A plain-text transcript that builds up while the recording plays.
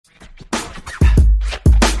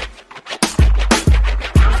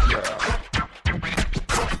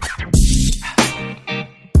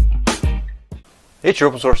It's your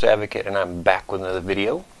open source advocate, and I'm back with another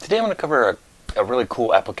video. Today I'm going to cover a really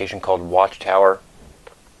cool application called Watchtower.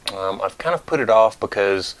 I've kind of put it off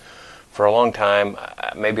because for a long time,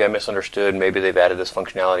 maybe I misunderstood, maybe they've added this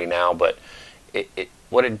functionality now, but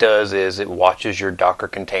what it does is it watches your Docker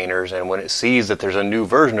containers, and when it sees that there's a new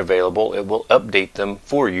version available, it will update them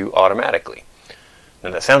for you automatically. Now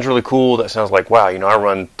that sounds really cool. That sounds like, wow, I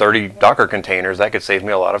run 30 Docker containers. That could save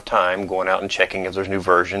me a lot of time going out and checking if there's new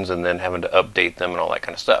versions and then having to update them and all that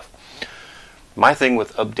kind of stuff. My thing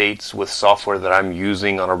with updates with software that I'm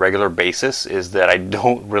using on a regular basis is that I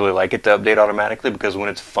don't really like it to update automatically, because when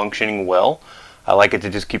it's functioning well, I like it to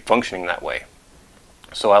just keep functioning that way.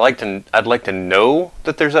 So I'd like to know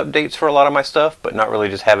that there's updates for a lot of my stuff, but not really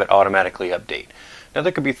just have it automatically update. Now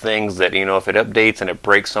there could be things that, if it updates and it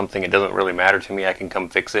breaks something, it doesn't really matter to me. I can come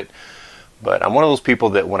fix it. But I'm one of those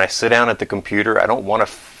people that when I sit down at the computer, I don't want to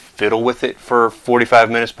fiddle with it for 45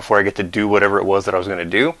 minutes before I get to do whatever it was that I was going to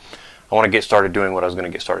do. I want to get started doing what I was going to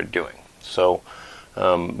get started doing. So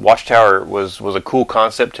Watchtower was a cool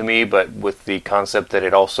concept to me, but with the concept that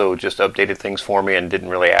it also just updated things for me and didn't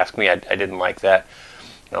really ask me, I didn't like that.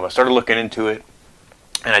 I started looking into it,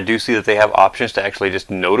 and I do see that they have options to actually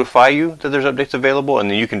just notify you that there's updates available, and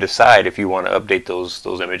then you can decide if you want to update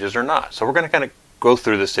those images or not. So we're going to kind of go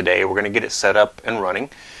through this today. We're going to get it set up and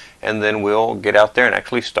running, and then we'll get out there and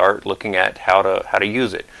actually start looking at how to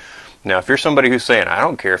use it. Now, if you're somebody who's saying, I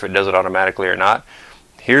don't care if it does it automatically or not,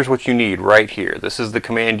 here's what you need right here. This is the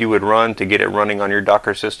command you would run to get it running on your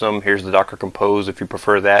Docker system. Here's the Docker Compose if you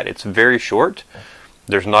prefer that. It's very short.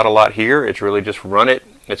 There's not a lot here. It's really just run it.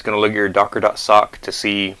 It's going to look at your docker.sock to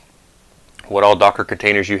see what all Docker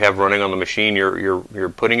containers you have running on the machine you're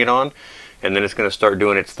putting it on, and then it's going to start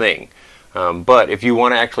doing its thing. But if you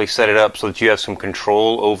want to actually set it up so that you have some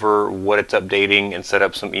control over what it's updating and set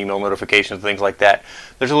up some email notifications, things like that,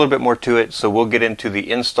 there's a little bit more to it. So we'll get into the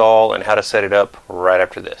install and how to set it up right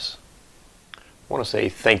after this. I want to say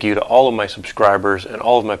thank you to all of my subscribers and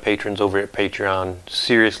all of my patrons over at Patreon.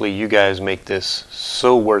 Seriously, you guys make this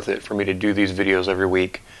so worth it for me to do these videos every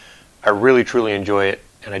week. I really truly enjoy it,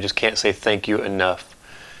 and I just can't say thank you enough.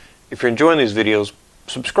 If you're enjoying these videos,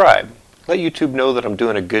 subscribe. Let YouTube know that I'm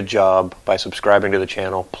doing a good job by subscribing to the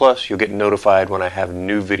channel. Plus, you'll get notified when I have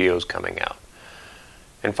new videos coming out.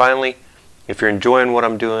 And finally, if you're enjoying what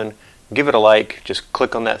I'm doing, give it a like. Just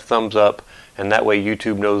click on that thumbs up, and that way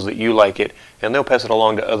YouTube knows that you like it, and they'll pass it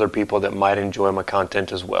along to other people that might enjoy my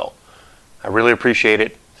content as well. I really appreciate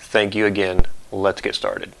it. Thank you again. Let's get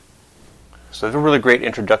started. So there's a really great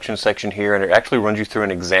introduction section here, and it actually runs you through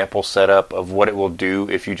an example setup of what it will do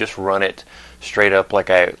if you just run it straight up like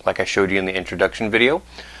I showed you in the introduction video.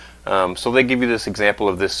 So they give you this example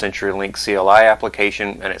of this CenturyLink CLI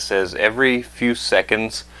application, and it says every few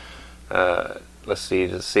seconds, let's see,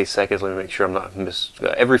 does it say seconds? Let me make sure I'm not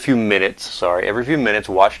every few minutes,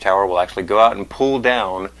 Watchtower will actually go out and pull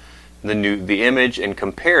down the image and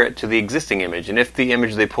compare it to the existing image. And if the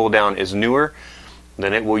image they pull down is newer,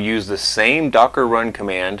 then it will use the same Docker run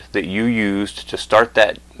command that you used to start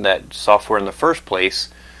that software in the first place,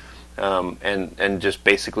 and just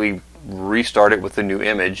basically restart it with the new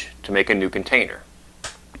image to make a new container.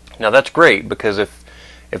 Now that's great, because if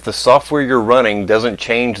the software you're running doesn't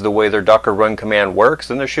change the way their Docker run command works,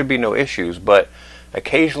 then there should be no issues. But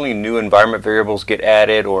occasionally new environment variables get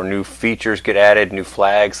added, or new features get added, new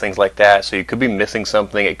flags, things like that. So you could be missing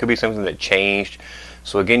something. It could be something that changed.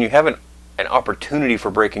 So again, you have an opportunity for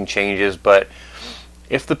breaking changes, but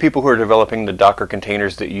if the people who are developing the Docker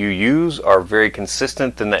containers that you use are very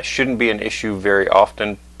consistent, then that shouldn't be an issue very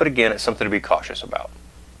often. But again, it's something to be cautious about.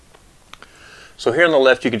 So here on the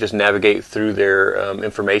left, you can just navigate through their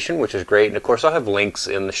information, which is great. And of course, I'll have links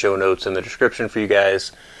in the show notes in the description for you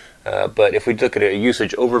guys. But if we look at a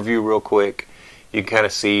usage overview real quick, you can kind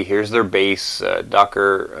of see here's their base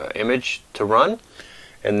Docker image to run.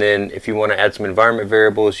 And then if you want to add some environment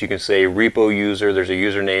variables, you can say repo user, there's a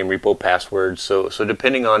username, repo password. So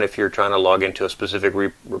depending on if you're trying to log into a specific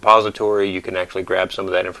repository, you can actually grab some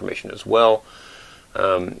of that information as well.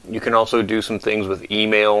 You can also do some things with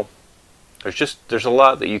email. There's a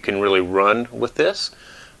lot that you can really run with this.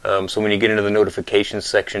 So when you get into the notifications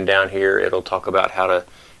section down here, it'll talk about how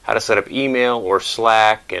to set up email or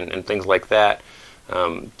Slack and things like that.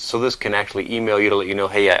 So this can actually email you to let you know,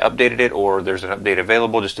 hey, I updated it, or there's an update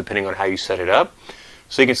available, just depending on how you set it up.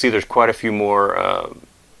 So you can see there's quite a few more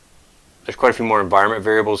environment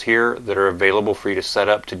variables here that are available for you to set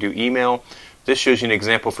up to do email. This shows you an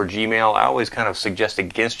example for Gmail. I always kind of suggest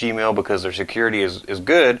against Gmail because their security is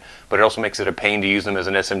good, but it also makes it a pain to use them as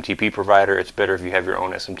an SMTP provider. It's better if you have your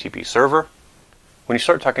own SMTP server. When you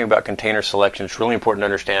start talking about container selection, it's really important to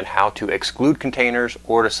understand how to exclude containers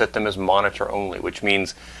or to set them as monitor only, which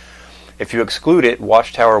means if you exclude it,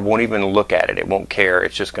 Watchtower won't even look at it. It won't care.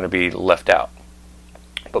 It's just going to be left out.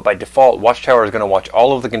 But by default, Watchtower is going to watch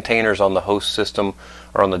all of the containers on the host system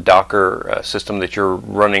or on the Docker system that you're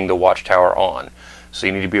running the Watchtower on. So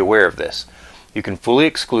you need to be aware of this. You can fully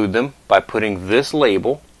exclude them by putting this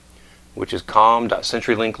label, which is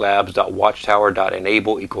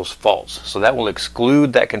com.sensurylinklabs.watchtower.enable equals false. So that will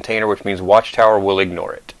exclude that container, which means Watchtower will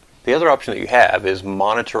ignore it. The other option that you have is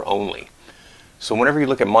monitor only. So whenever you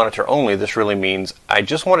look at monitor only, this really means I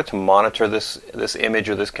just want it to monitor this image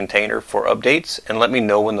or this container for updates and let me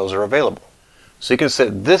know when those are available. So you can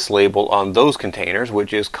set this label on those containers,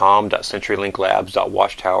 which is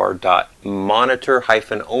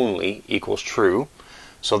com.sensurylinklabs.watchtower.monitor-only equals true.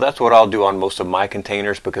 So that's what I'll do on most of my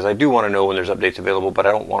containers, because I do want to know when there's updates available, but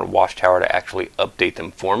I don't want Watchtower to actually update them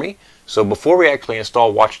for me. So before we actually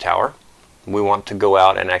install Watchtower, we want to go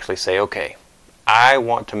out and actually say, okay, I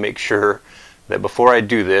want to make sure that before I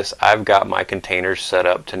do this, I've got my containers set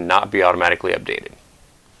up to not be automatically updated.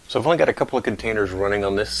 So I've only got a couple of containers running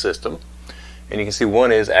on this system, and you can see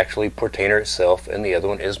one is actually Portainer itself and the other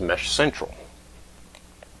one is Mesh Central.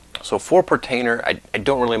 So for Portainer, I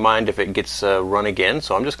don't really mind if it gets run again,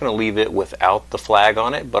 so I'm just going to leave it without the flag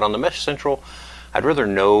on it. But on the Mesh Central, I'd rather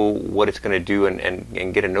know what it's going to do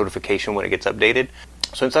and get a notification when it gets updated.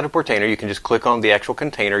 So inside of Portainer, you can just click on the actual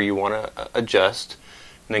container you want to adjust,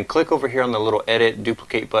 and then click over here on the little Edit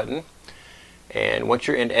Duplicate button. And once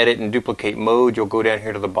you're in Edit and Duplicate mode, you'll go down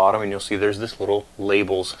here to the bottom and you'll see there's this little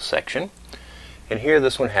Labels section. And here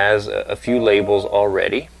this one has a few labels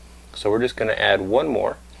already. So we're just going to add one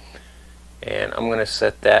more. And I'm going to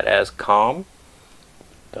set that as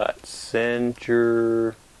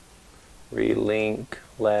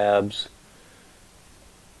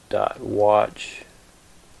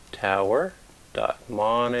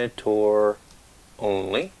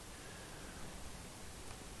only.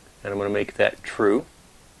 And I'm going to make that true.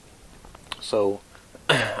 So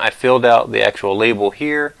I filled out the actual label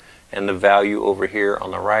here and the value over here on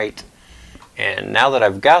the right. And now that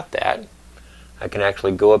I've got that, I can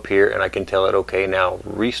actually go up here and I can tell it, okay, now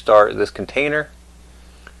restart this container,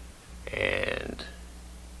 and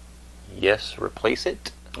yes, replace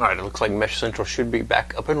it. Alright, it looks like Mesh Central should be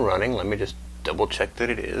back up and running. Let me just double check that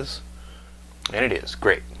it is. And it is.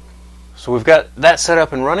 Great. So we've got that set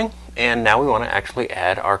up and running, and now we want to actually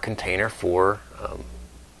add our container for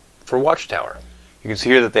Watchtower. You can see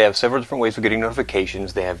here that they have several different ways of getting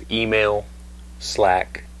notifications. They have email,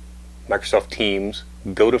 Slack, Microsoft Teams,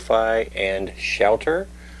 Godify, and Shownotes,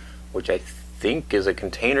 which I think is a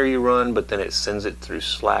container you run, but then it sends it through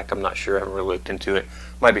Slack. I'm not sure. I haven't really looked into it.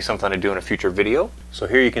 Might be something I do in a future video. So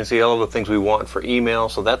here you can see all of the things we want for email.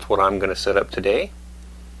 So that's what I'm going to set up today.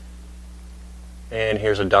 And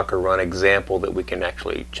here's a Docker run example that we can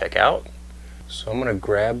actually check out. So I'm going to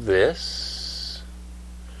grab this.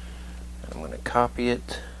 I'm going to copy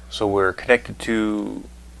it. So we're connected to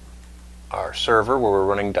our server where we're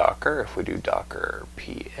running Docker. If we do Docker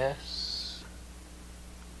PS,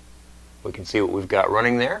 we can see what we've got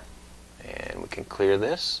running there, and we can clear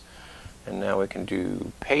this, and now we can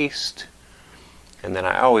do paste, and then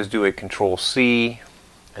I always do a Control-C,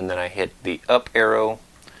 and then I hit the up arrow,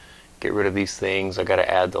 get rid of these things. I got to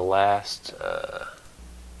add the last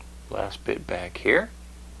bit back here.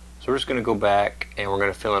 So we're just going to go back and we're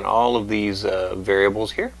going to fill in all of these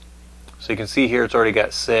variables here. So you can see here it's already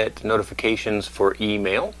got set notifications for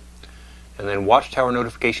email, and then Watchtower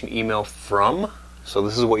notification email from. So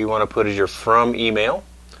this is what you want to put as your from email.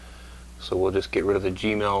 So we'll just get rid of the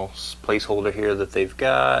Gmail placeholder here that they've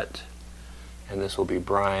got, and this will be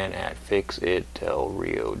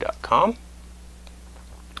brian@fixitdelrio.com.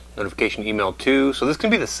 Notification email to. So this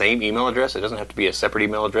can be the same email address. It doesn't have to be a separate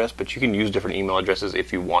email address, but you can use different email addresses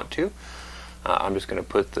if you want to. I'm just going to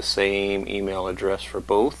put the same email address for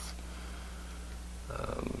both.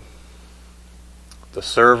 The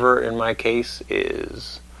server in my case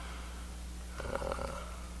is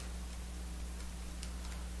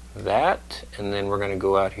that, and then we're going to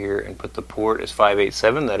go out here and put the port as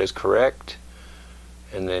 587. That is correct.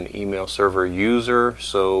 And then email server user.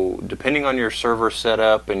 So depending on your server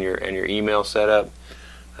setup and your email setup,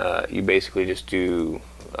 you basically just do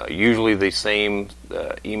usually the same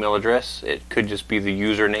email address. It could just be the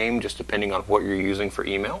username, just depending on what you're using for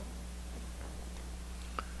email.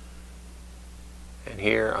 And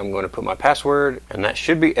here I'm going to put my password, and that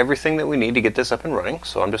should be everything that we need to get this up and running.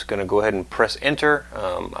 So I'm just going to go ahead and press enter.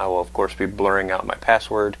 I will of course be blurring out my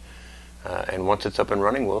password, and once it's up and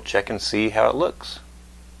running, we'll check and see how it looks.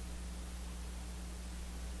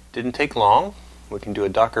 Didn't take long. We can do a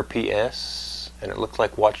Docker PS, and it looks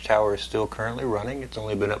like Watchtower is still currently running. It's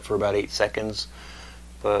only been up for about 8 seconds,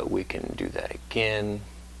 but we can do that again.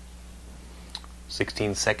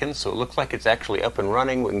 16 seconds, so it looks like it's actually up and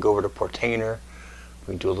running. We can go over to Portainer. We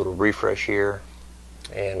can do a little refresh here,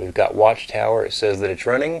 and we've got Watchtower. It says that it's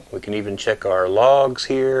running. We can even check our logs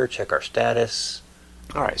here, check our status.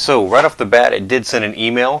 Alright, so right off the bat it did send an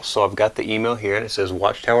email, so I've got the email here, and it says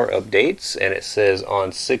Watchtower updates, and it says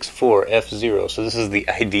on 64F0, so this is the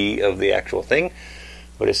ID of the actual thing,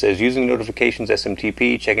 but it says using notifications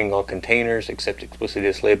SMTP, checking all containers except explicitly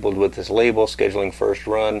dislabeled with this label, scheduling first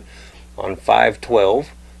run on 5/12,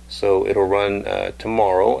 so it'll run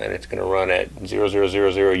tomorrow, and it's going to run at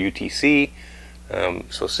 0000 UTC,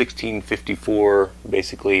 so 1654,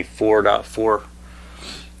 basically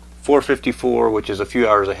 4:54, which is a few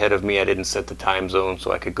hours ahead of me. I didn't set the time zone,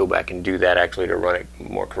 so I could go back and do that actually to run it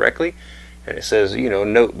more correctly. And it says, you know,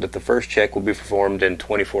 note that the first check will be performed in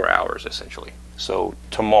 24 hours essentially. So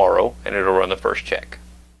tomorrow, and it'll run the first check.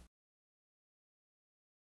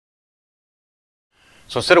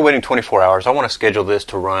 So instead of waiting 24 hours, I want to schedule this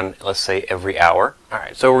to run, let's say, every hour.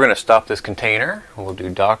 Alright, so we're going to stop this container. We'll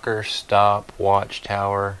do docker stop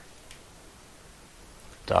Watchtower,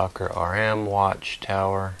 docker rm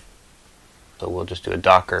Watchtower. So we'll just do a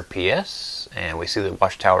docker ps, and we see that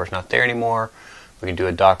Watchtower is not there anymore. We can do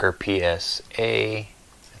a docker ps a, I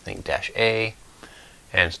think -a,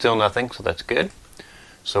 and still nothing, so that's good.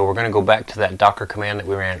 So we're going to go back to that docker command that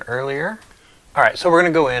we ran earlier. Alright, so we're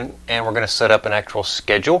going to go in and we're going to set up an actual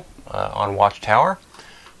schedule on Watchtower.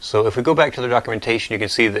 So if we go back to the documentation, you can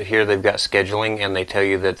see that here they've got scheduling, and they tell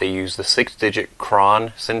you that they use the 6-digit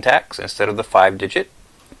cron syntax instead of the 5-digit.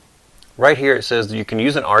 Right here it says that you can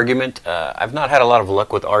use an argument. I've not had a lot of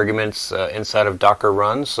luck with arguments inside of Docker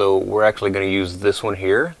run, so we're actually going to use this one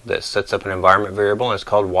here that sets up an environment variable, and it's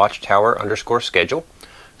called Watchtower_schedule.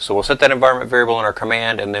 So we'll set that environment variable in our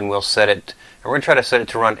command, and then we'll set it, and we're going to try to set it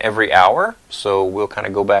to run every hour, so we'll kind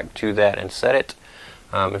of go back to that and set it.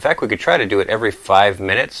 In fact, we could try to do it every 5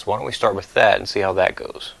 minutes. Why don't we start with that and see how that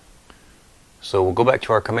goes. So we'll go back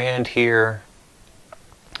to our command here,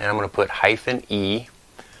 and I'm going to put -e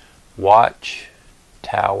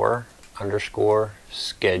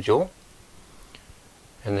Watchtower_schedule,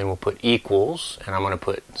 and then we'll put equals, and I'm going to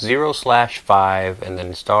put 0/5 and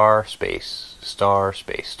then star space star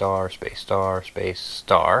space star space star space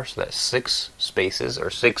star. So that's 6 spaces, or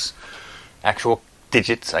 6 actual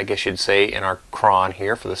digits, I guess you'd say, in our cron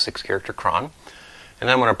here for the 6-character cron. And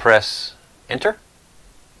then I'm going to press enter,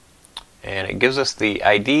 and it gives us the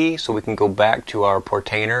ID, so we can go back to our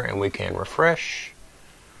Portainer and we can refresh.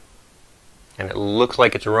 And it looks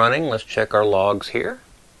like it's running. Let's check our logs here.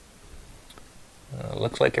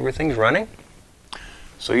 Looks like everything's running.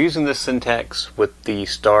 So using this syntax with the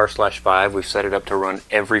 */5, we've set it up to run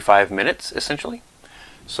every 5 minutes, essentially.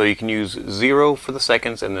 So you can use 0 for the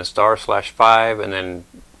seconds, and then */5, and then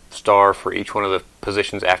star for each one of the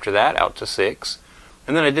positions after that, out to 6.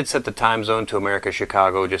 And then I did set the time zone to America,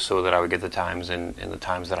 Chicago, just so that I would get the times in the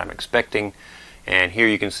times that I'm expecting. And here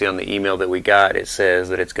you can see on the email that we got, it says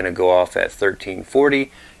that it's going to go off at 13:40,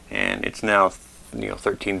 and it's now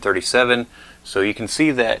 13:37. So you can see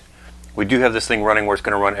that we do have this thing running where it's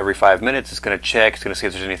going to run every 5 minutes. It's going to check, it's going to see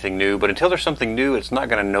if there's anything new. But until there's something new, it's not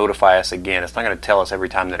going to notify us again. It's not going to tell us every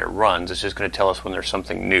time that it runs. It's just going to tell us when there's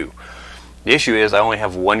something new. The issue is I only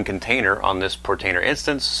have one container on this Portainer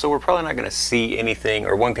instance, so we're probably not going to see anything,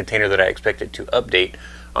 or one container that I expect it to update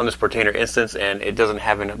on this Portainer instance, and it doesn't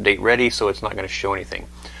have an update ready, so it's not going to show anything.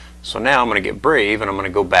 So now I'm going to get brave, and I'm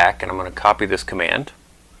going to go back and I'm going to copy this command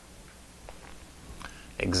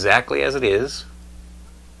exactly as it is,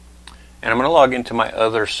 and I'm going to log into my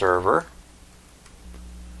other server.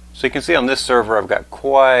 So you can see on this server I've got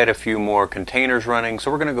quite a few more containers running,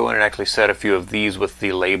 so we're going to go in and actually set a few of these with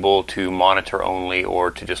the label to monitor only,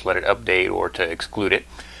 or to just let it update, or to exclude it,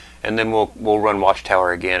 and then we'll run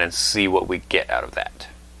Watchtower again and see what we get out of that.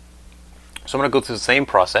 So I'm going to go through the same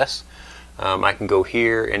process. I can go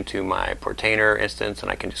here into my Portainer instance,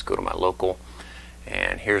 and I can just go to my local,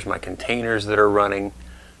 and here's my containers that are running.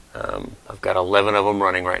 I've got 11 of them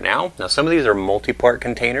running right now. Now some of these are multi-part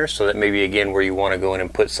containers, so that may be again where you want to go in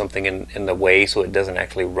and put something in the way so it doesn't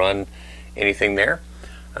actually run anything there.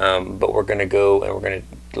 But we're going to go and we're going to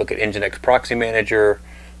look at Nginx Proxy Manager.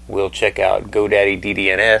 We'll check out GoDaddy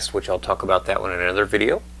DDNS, which I'll talk about that one in another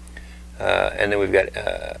video. And then we've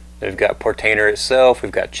got Portainer itself,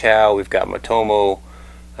 we've got Chow, we've got Matomo,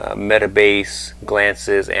 Metabase,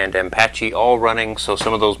 Glances, and Apache all running, so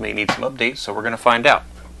some of those may need some updates, so we're going to find out.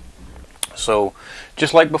 So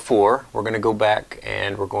just like before, we're going to go back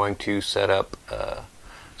and we're going to set up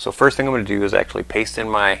So first thing I'm going to do is actually paste in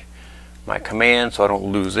my command so I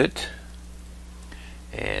don't lose it.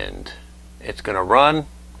 And it's going to run,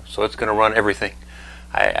 so it's going to run everything.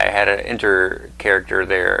 I had an enter character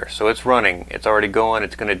there, so it's running. It's already going.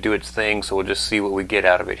 It's going to do its thing, so we'll just see what we get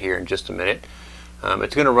out of it here in just a minute.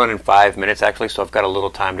 It's going to run in 5 minutes actually, so I've got a little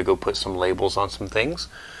time to go put some labels on some things.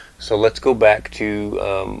 So let's go back to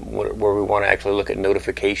where we want to actually look at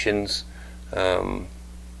notifications,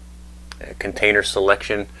 container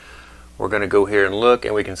selection. We're going to go here and look,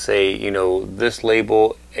 and we can say, you know, this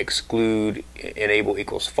label exclude enable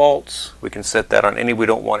equals false. We can set that on any we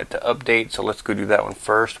don't want it to update. So let's go do that one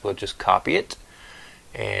first. We'll just copy it,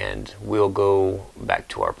 and we'll go back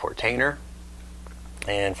to our Portainer.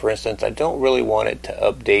 And for instance, I don't really want it to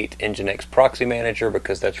update Nginx Proxy Manager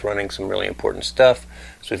because that's running some really important stuff.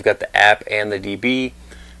 So we've got the app and the DB.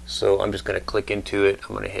 So I'm just going to click into it.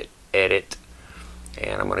 I'm going to hit edit.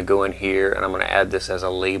 And I'm going to go in here and I'm going to add this as a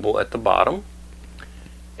label at the bottom.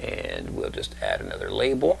 And we'll just add another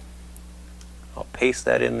label. I'll paste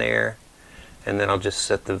that in there. And then I'll just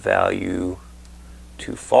set the value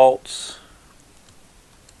to false.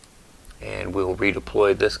 And we'll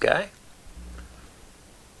redeploy this guy.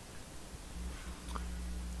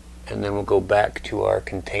 And then we'll go back to our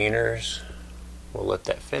containers. We'll let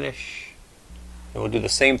that finish. And we'll do the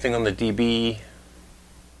same thing on the DB.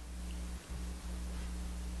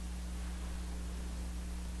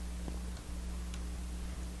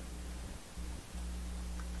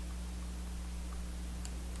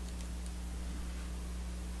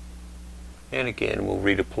 And again, we'll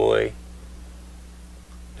redeploy.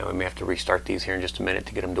 Now we may have to restart these here in just a minute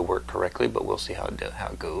to get them to work correctly, but we'll see how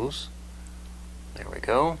it goes. There we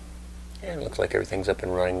go. And it looks like everything's up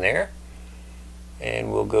and running there.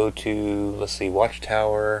 And we'll go to, let's see,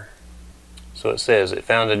 Watchtower. So it says it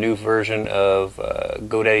found a new version of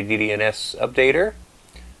GoDaddy DDNS Updater.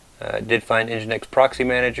 It did find Nginx Proxy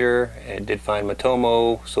Manager, and it did find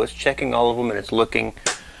Matomo. So it's checking all of them and it's looking.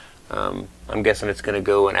 I'm guessing it's going to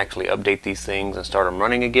go and actually update these things and start them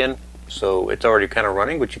running again. So it's already kind of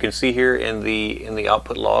running, but you can see here in the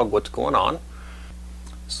output log what's going on.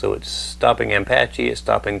 So it's stopping Apache, it's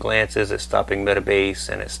stopping Glances, it's stopping Metabase,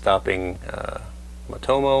 and it's stopping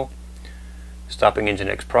Matomo. Stopping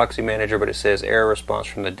Nginx Proxy Manager, but it says error response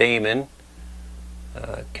from the daemon.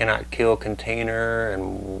 Cannot kill container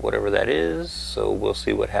and whatever that is. So we'll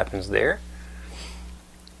see what happens there.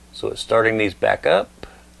 So it's starting these back up.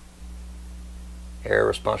 Error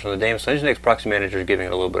response from the daemon. So Nginx Proxy Manager is giving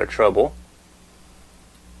it a little bit of trouble.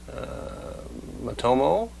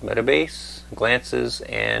 Matomo, Metabase, Glances,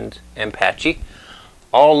 and Apache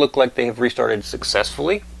all look like they have restarted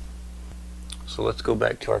successfully. So let's go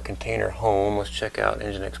back to our container home. Let's check out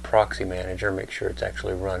Nginx Proxy Manager, make sure it's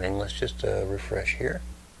actually running. Let's just refresh here.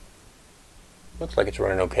 Looks like it's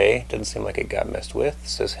running okay. Doesn't seem like it got messed with. It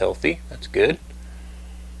says healthy. That's good.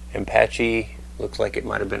 Apache looks like it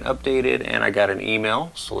might have been updated, and I got an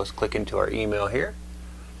email. So let's click into our email here.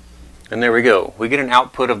 And there we go. We get an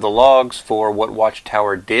output of the logs for what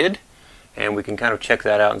Watchtower did, and we can kind of check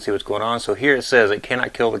that out and see what's going on. So here it says it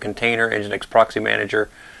cannot kill the container, Nginx Proxy Manager.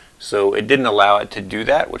 So it didn't allow it to do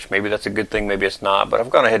that, which maybe that's a good thing, maybe it's not. But I've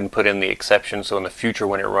gone ahead and put in the exception, so in the future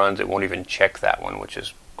when it runs, it won't even check that one, which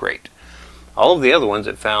is great. All of the other ones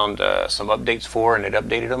it found some updates for, and it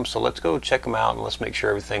updated them. So let's go check them out, and let's make sure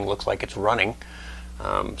everything looks like it's running.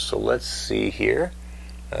 So let's see here.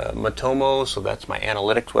 Matomo, so that's my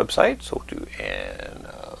analytics website. So we'll do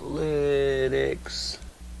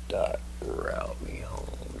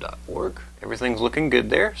analytics.routemehome.org. Everything's looking good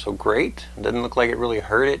there, so great. It doesn't look like it really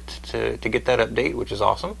hurt it to get that update, which is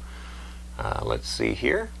awesome. Let's see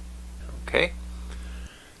here. Okay.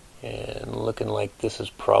 And looking like this is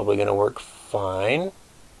probably going to work fine.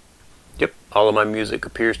 Yep, all of my music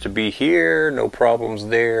appears to be here. No problems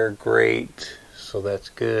there. Great. So that's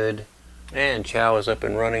good. And Chow is up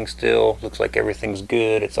and running still. Looks like everything's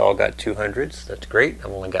good. It's all got 200s. That's great.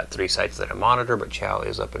 I've only got 3 sites that I monitor, but Chow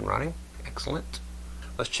is up and running. Excellent.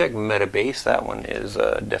 Let's check Metabase. That one is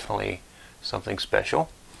definitely something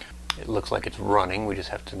special. It looks like it's running. We just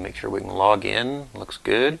have to make sure we can log in. Looks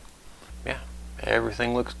good. Yeah,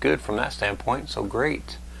 everything looks good from that standpoint, so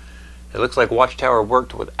great. It looks like Watchtower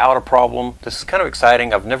worked without a problem. This is kind of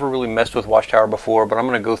exciting. I've never really messed with Watchtower before, but I'm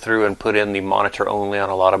going to go through and put in the monitor only on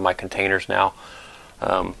a lot of my containers now.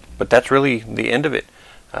 But that's really the end of it.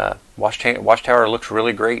 Watchtower looks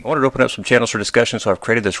really great. I wanted to open up some channels for discussion, so I've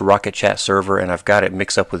created this Rocket Chat server, and I've got it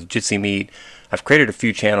mixed up with Jitsi Meet. I've created a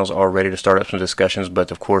few channels already to start up some discussions, but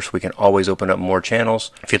of course we can always open up more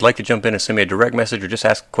channels. If you'd like to jump in and send me a direct message or just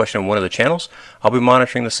ask a question on one of the channels, I'll be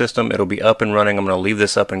monitoring the system. It'll be up and running. I'm going to leave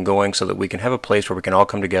this up and going so that we can have a place where we can all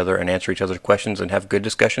come together and answer each other's questions and have good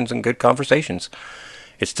discussions and good conversations.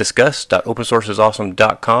 It's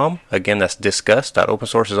discuss.opensourceisawesome.com. Again, that's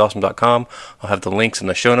discuss.opensourceisawesome.com. I'll have the links in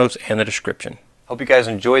the show notes and the description. Hope you guys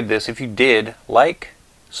enjoyed this. If you did, like,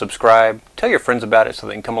 subscribe, tell your friends about it so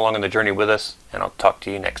they can come along on the journey with us, and I'll talk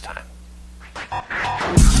to you next time.